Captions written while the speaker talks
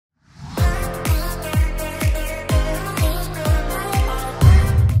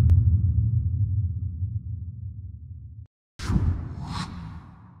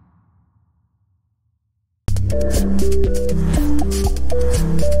Did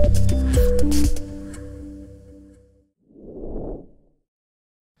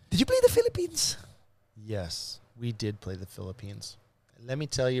you play the Philippines? Yes, we did play the Philippines. Let me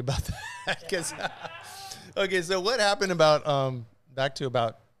tell you about that. 'Cause okay, so what happened about back to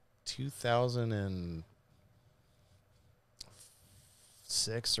about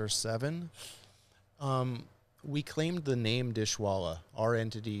 2006 or 7? We claimed the name DISHWALLA, our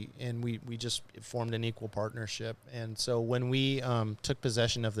entity, and we just formed an equal partnership. And so when we took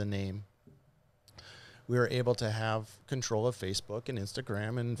possession of the name, we were able to have control of Facebook and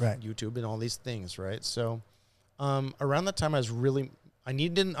Instagram and YouTube and all these things, right? So around that time, I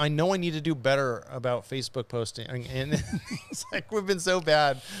know I need to do better about Facebook posting, and it's like we've been so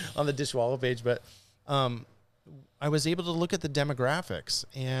bad on the DISHWALLA page, but I was able to look at the demographics,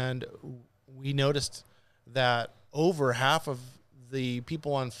 and we noticed that over half of the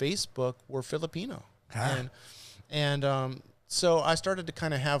people on Facebook were Filipino, so I started to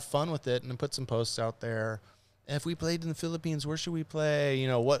kind of have fun with it and put some posts out there. If we played in the Philippines, where should we play? You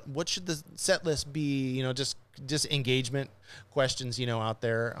know, what should the set list be? You know, just engagement questions, you know, out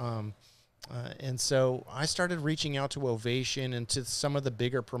there. And so I started reaching out to Ovation and to some of the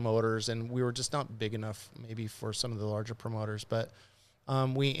bigger promoters, and we were just not big enough maybe for some of the larger promoters. But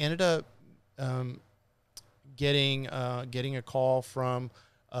we ended up getting a call from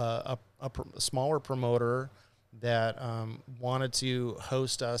a smaller promoter that wanted to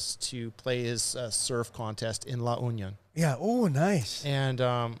host us to play his surf contest in La Union. Yeah. Oh, nice. And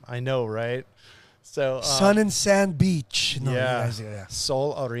I know, right? So Sun and Sand Beach. No, yeah. guys, yeah.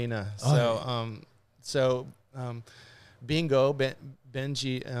 Sol Arena. Oh, So Bingo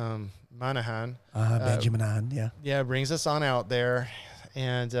Benji Manahan. Benji Manahan. Yeah. Yeah, brings us on out there,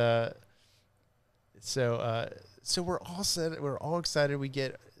 and so we're all set. We're all excited. We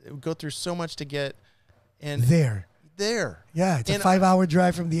go through so much to get. And there. Yeah, it's a 5-hour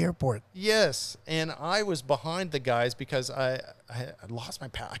drive from the airport. Yes, and I was behind the guys because I lost my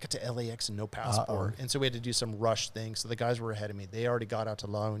I got to LAX and no passport, and so we had to do some rush things. So the guys were ahead of me. They already got out to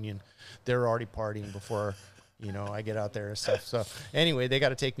La Union. They're already partying before, you know, I get out there and stuff. So anyway, they got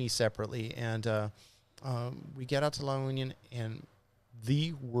to take me separately, and we get out to La Union, and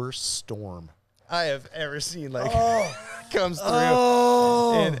the worst storm I have ever seen comes through,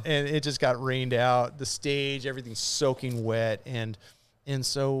 and it just got rained out. The stage, everything's soaking wet, and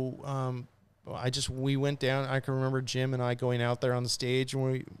so we went down. I can remember Jim and I going out there on the stage,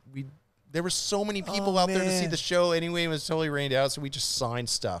 and we there were so many people out there to see the show. Anyway, it was totally rained out, so we just signed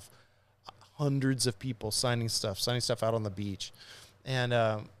stuff. Hundreds of people signing stuff out on the beach, and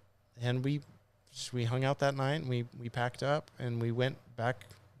we hung out that night, and we packed up, and we went back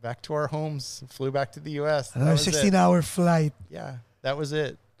to our homes, flew back to the U.S. Another 16-hour flight. Yeah, that was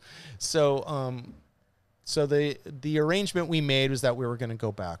it. So, so the arrangement we made was that we were going to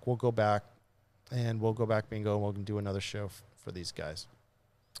go back. We'll go back bingo, and we'll do another show for these guys.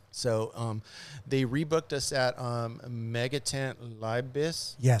 So, they rebooked us at Megatent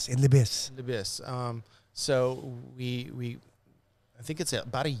Libis. Yes, in Libis. So I think it's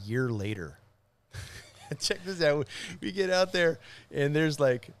about a year later. Check this out. We get out there, and there is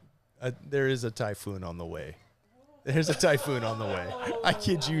a typhoon on the way. There's a typhoon on the way. I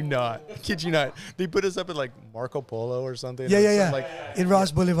kid you not. They put us up at like Marco Polo or something. Yeah. Like in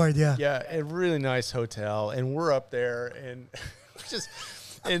Ross Boulevard, yeah. Yeah, a really nice hotel, and we're up there, and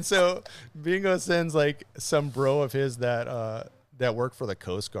and so Bingo sends like some bro of his that worked for the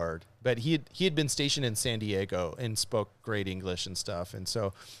Coast Guard, but he had been stationed in San Diego and spoke great English and stuff, and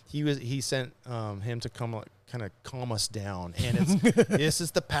so he sent him to come kind of calm us down, and this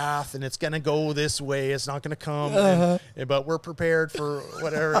is the path, and it's gonna go this way, it's not gonna come, but we're prepared for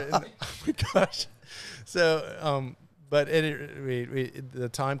whatever. And, oh my gosh! So but the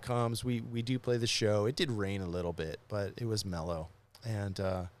time comes, we do play the show. It did rain a little bit, but it was mellow, and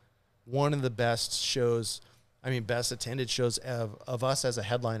one of the best shows. I mean, best attended shows of us as a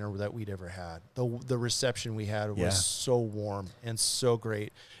headliner that we'd ever had. The reception we had was so warm and so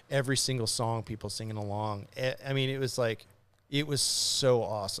great. Every single song, people singing along. I mean, it was so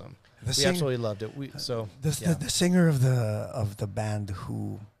awesome. We absolutely loved it. The singer of the band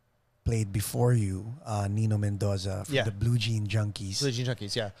who played before you, Nino Mendoza from the Blue Jean Junkies. Blue Jean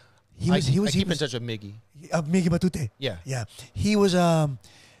Junkies, yeah. I keep in touch with Miggy. Miggy Batute. Yeah. He was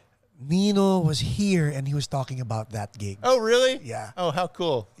Nino was here, and he was talking about that gig. Oh, really? Yeah. Oh, how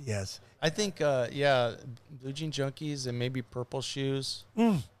cool. Yes. I think, Blue Jean Junkies and maybe Purple Shoes.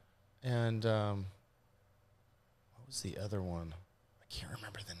 And what was the other one? I can't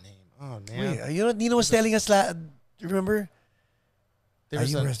remember the name. Oh, man. Wait, you know what Nino was telling us, remember?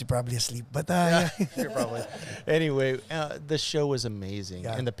 You were probably asleep, but you're probably. Anyway, the show was amazing,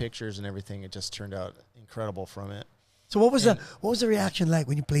 and the pictures and everything. It just turned out incredible from it. So what was the reaction like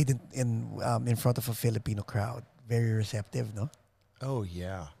when you played in front of a Filipino crowd? Very receptive, no? Oh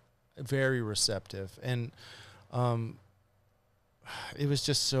yeah, very receptive, and it was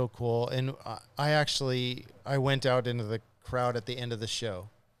just so cool. And I went out into the crowd at the end of the show,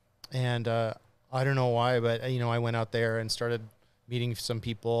 and I don't know why, but I went out there and started meeting some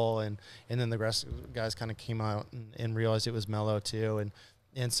people, and then the rest of the guys kind of came out and realized it was Mello too,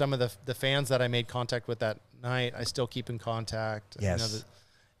 and some of the fans that I made contact with that night, I still keep in contact. Yes.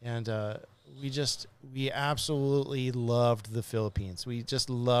 We absolutely loved the Philippines. We just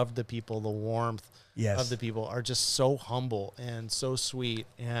loved the people. The warmth of the people are just so humble and so sweet.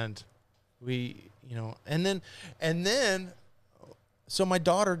 And and then so my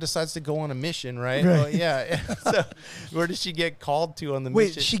daughter decides to go on a mission, right? Well, yeah. So where does she get called to on the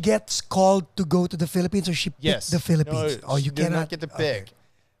mission? Wait, she gets called to go to the Philippines, or she picked the Philippines? No, you cannot get to pick. Okay.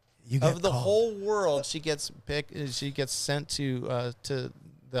 You get of the whole world, she gets picked. She gets sent to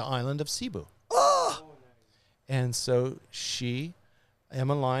the island of Cebu. Oh! And so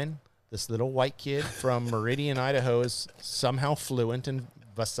Emmeline, this little white kid from Meridian, Idaho, is somehow fluent in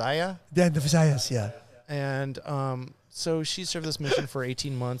Visaya. Yeah, the Visayas, yeah. And so she served this mission for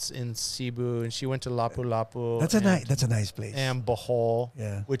 18 months in Cebu, and she went to Lapu-Lapu. That's a nice place. And Bohol,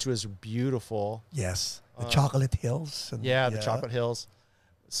 which was beautiful. Yes, the Chocolate Hills. The Chocolate Hills.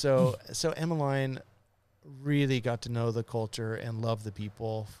 So Emmeline really got to know the culture and love the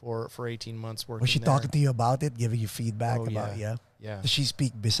people for 18 months working. Was she talking to you about it, giving you feedback about it? Yeah. Does she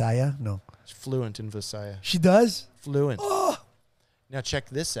speak Bisaya? No. She's fluent in Visaya. She does? Fluent. Oh! Now check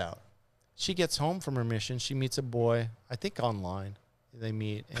this out. She gets home from her mission. She meets a boy, I think online they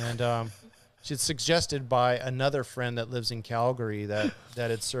meet. And she's suggested by another friend that lives in Calgary that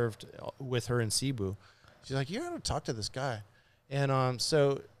had served with her in Cebu. She's like, you got to talk to this guy. And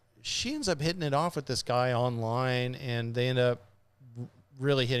so she ends up hitting it off with this guy online, and they end up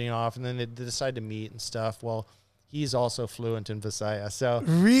really hitting off, and then they decide to meet and stuff. Well, he's also fluent in Visaya. So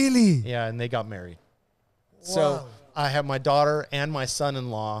really? Yeah, and they got married. Wow. So I have my daughter and my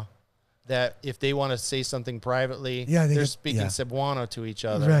son-in-law that if they want to say something privately, they're speaking Cebuano to each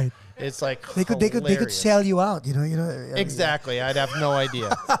other. Right. It's like they could sell you out, Exactly. I'd have no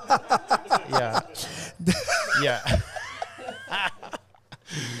idea. Yeah.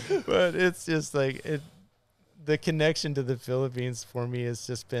 But it's just like the connection to the Philippines for me has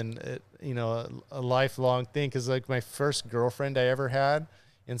just been, a lifelong thing. Because like my first girlfriend I ever had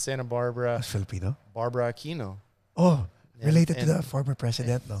in Santa Barbara, was Filipino, Barbara Aquino. Oh, related to the former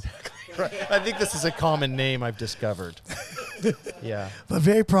president, no? Right. I think this is a common name I've discovered. Yeah, but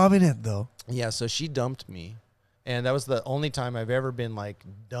very prominent though. Yeah, so she dumped me. And that was the only time I've ever been like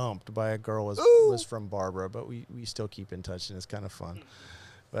dumped by a girl was from Barbara, but we still keep in touch, and it's kind of fun.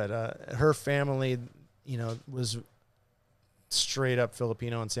 But her family, was straight up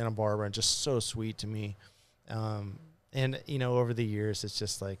Filipino in Santa Barbara, and just so sweet to me. And over the years, it's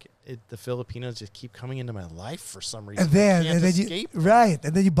just like the Filipinos just keep coming into my life for some reason. And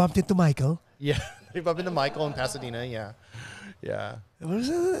then you bumped into Michael. Yeah, you bumped into Michael in Pasadena. Yeah.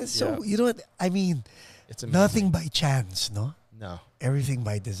 So you know what I mean? It's amazing. Nothing by chance, no? No. Everything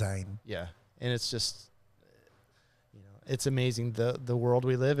by design. Yeah. And it's just, it's amazing. The world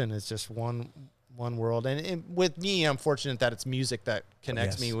we live in is just one world. And with me, I'm fortunate that it's music that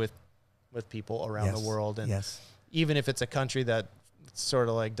connects me with people around the world. And even if it's a country that sort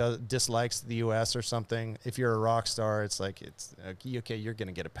of like dislikes the U.S. or something, if you're a rock star, it's like, okay, you're going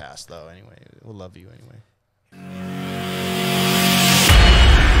to get a pass though anyway. We'll love you anyway.